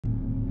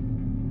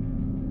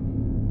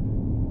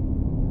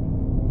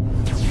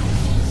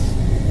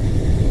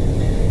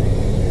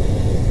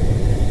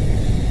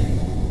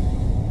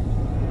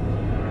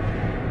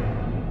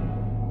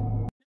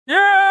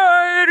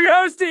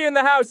cutie in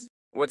the house!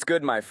 What's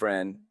good, my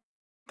friend?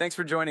 Thanks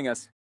for joining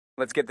us.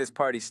 Let's get this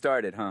party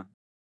started, huh?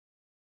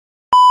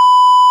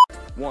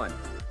 1.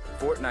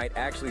 Fortnite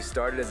actually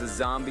started as a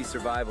zombie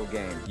survival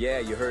game. Yeah,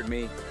 you heard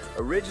me.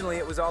 Originally,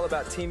 it was all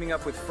about teaming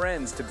up with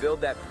friends to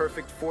build that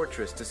perfect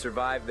fortress to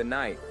survive the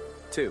night.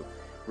 2.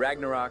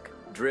 Ragnarok,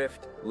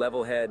 Drift,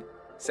 Levelhead.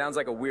 Sounds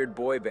like a weird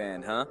boy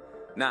band, huh?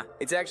 Nah,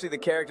 it's actually the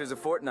characters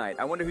of Fortnite.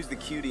 I wonder who's the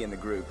cutie in the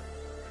group.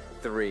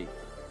 3.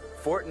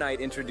 Fortnite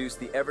introduced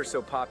the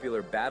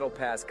ever-so-popular Battle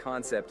Pass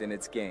concept in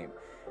its game.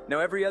 Now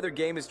every other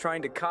game is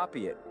trying to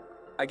copy it.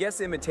 I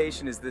guess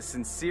imitation is the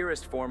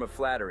sincerest form of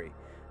flattery.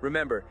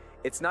 Remember,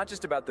 it's not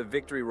just about the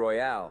victory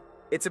royale.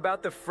 It's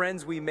about the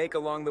friends we make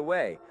along the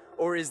way.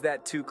 Or is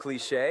that too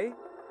cliché?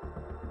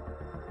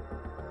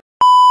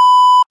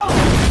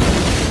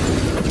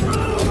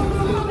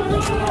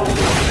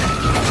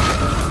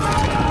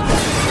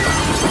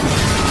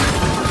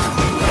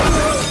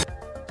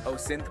 Oh,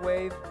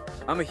 Synthwave?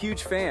 I'm a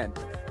huge fan.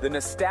 The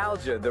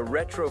nostalgia, the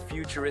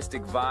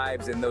retro-futuristic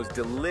vibes, and those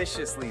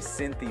deliciously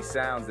synthy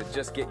sounds that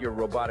just get your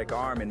robotic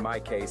arm, in my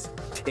case,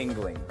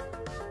 tingling.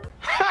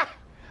 Ha!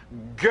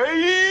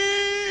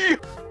 Gay!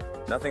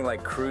 Nothing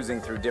like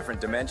cruising through different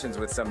dimensions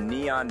with some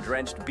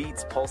neon-drenched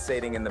beats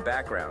pulsating in the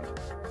background.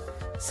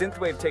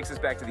 Synthwave takes us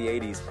back to the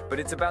 80s, but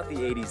it's about the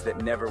 80s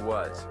that never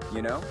was,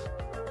 you know?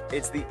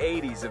 It's the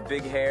 80s of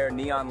big hair,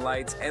 neon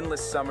lights,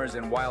 endless summers,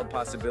 and wild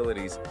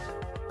possibilities.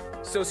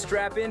 So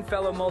strap in,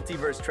 fellow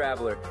multiverse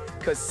traveler,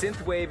 cause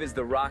Synthwave is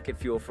the rocket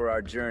fuel for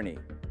our journey.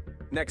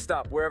 Next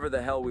stop, wherever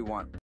the hell we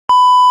want.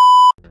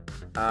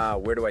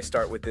 Where do I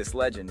start with this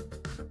legend?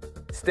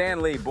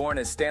 Stan Lee, born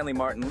as Stanley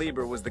Martin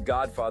Lieber, was the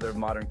godfather of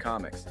modern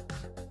comics.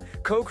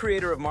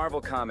 Co-creator of Marvel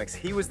Comics,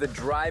 he was the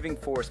driving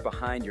force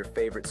behind your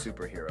favorite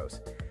superheroes.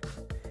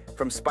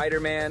 From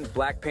Spider-Man,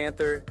 Black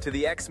Panther, to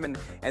the X-Men,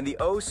 and the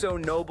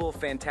oh-so-noble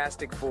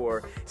Fantastic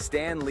Four,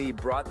 Stan Lee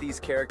brought these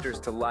characters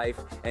to life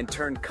and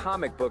turned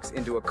comic books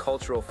into a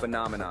cultural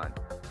phenomenon.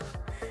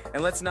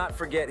 And let's not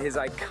forget his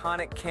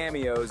iconic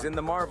cameos in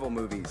the Marvel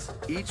movies,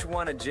 each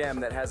one a gem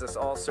that has us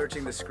all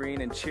searching the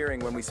screen and cheering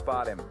when we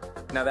spot him.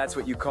 Now that's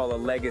what you call a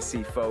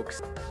legacy,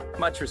 folks.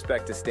 Much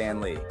respect to Stan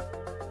Lee.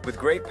 With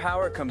great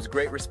power comes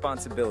great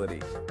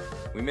responsibility.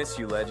 We miss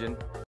you, legend.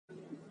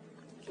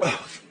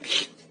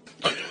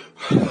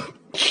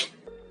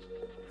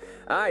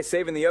 Aye,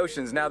 saving the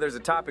oceans. Now there's a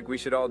topic we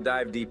should all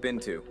dive deep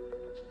into.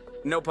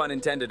 No pun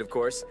intended, of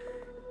course.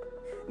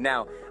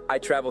 Now, I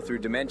travel through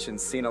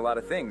dimensions, seen a lot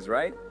of things,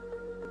 right?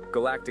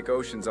 Galactic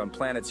oceans on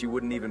planets you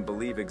wouldn't even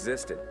believe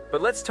existed.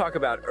 But let's talk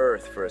about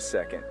Earth for a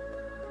second.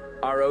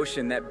 Our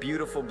ocean, that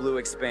beautiful blue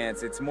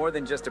expanse, it's more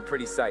than just a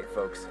pretty sight,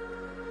 folks.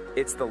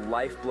 It's the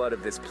lifeblood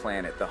of this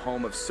planet, the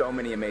home of so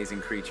many amazing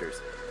creatures.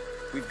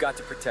 We've got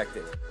to protect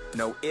it.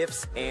 No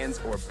ifs, ands,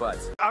 or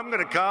buts. I'm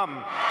gonna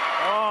come.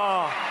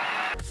 Oh.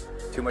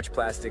 Too much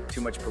plastic, too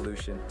much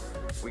pollution.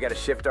 We gotta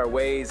shift our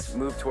ways,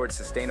 move towards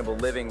sustainable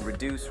living,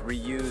 reduce,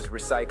 reuse,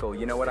 recycle.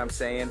 You know what I'm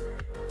saying?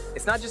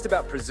 It's not just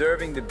about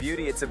preserving the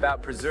beauty, it's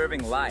about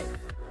preserving life.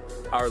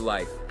 Our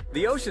life.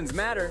 The oceans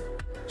matter,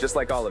 just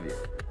like all of you.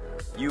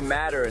 You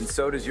matter, and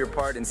so does your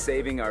part in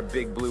saving our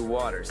big blue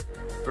waters.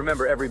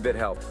 Remember, every bit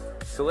helps.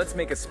 So let's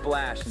make a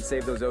splash and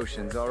save those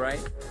oceans, all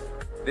right?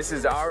 This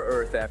is our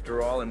Earth,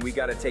 after all, and we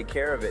gotta take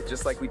care of it,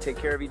 just like we take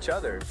care of each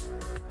other.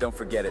 Don't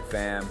forget it,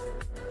 fam.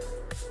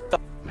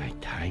 My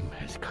time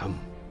has come.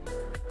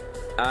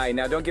 Aye,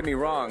 now don't get me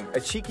wrong, a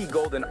cheeky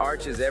golden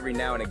arches every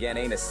now and again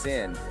ain't a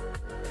sin.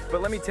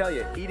 But let me tell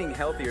you, eating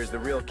healthier is the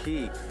real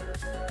key.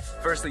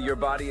 Firstly, your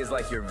body is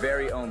like your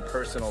very own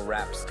personal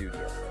rap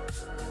studio.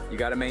 You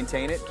gotta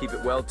maintain it, keep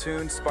it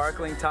well-tuned,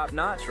 sparkling,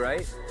 top-notch,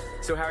 right?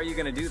 So how are you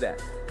gonna do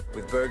that?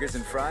 With burgers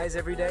and fries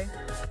every day?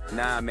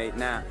 Nah, mate,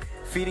 nah.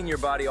 Feeding your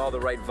body all the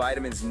right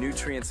vitamins,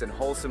 nutrients, and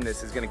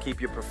wholesomeness is gonna keep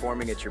you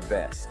performing at your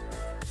best.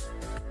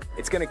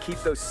 It's gonna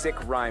keep those sick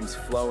rhymes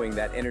flowing,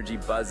 that energy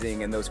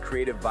buzzing, and those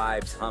creative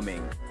vibes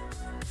humming.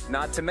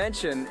 Not to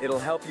mention, it'll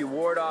help you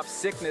ward off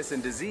sickness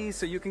and disease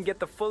so you can get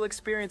the full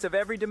experience of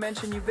every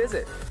dimension you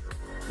visit.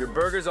 Your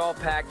burger's all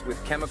packed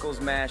with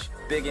chemicals mash.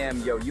 Big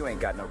M, yo, you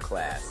ain't got no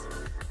class.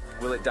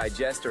 Will it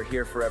digest or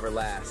here forever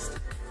last?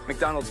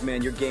 McDonald's,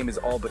 man, your game is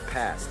all but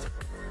past.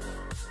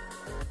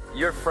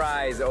 Your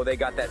fries, oh, they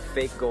got that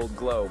fake gold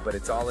glow, but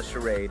it's all a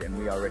charade, and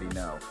we already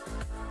know.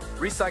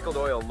 Recycled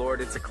oil, Lord,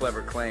 it's a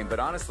clever claim, but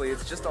honestly,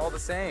 it's just all the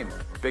same.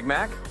 Big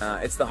Mac?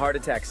 It's the heart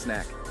attack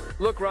snack.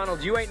 Look,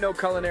 Ronald, you ain't no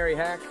culinary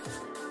hack.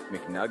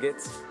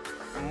 McNuggets?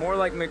 More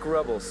like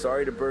McRubble,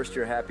 sorry to burst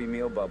your Happy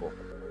Meal bubble.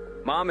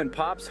 Mom and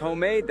Pop's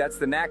homemade, that's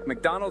the knack.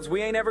 McDonald's,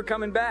 we ain't ever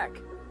coming back.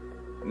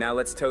 Now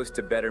let's toast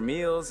to better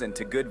meals and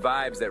to good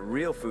vibes that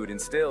real food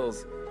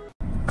instills.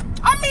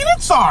 I mean,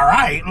 it's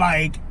alright,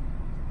 like,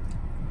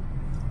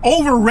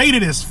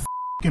 overrated as f***,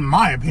 in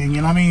my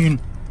opinion. I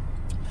mean,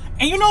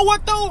 and you know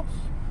what though?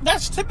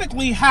 That's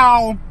typically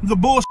how the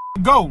bullshit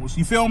goes,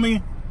 you feel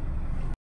me?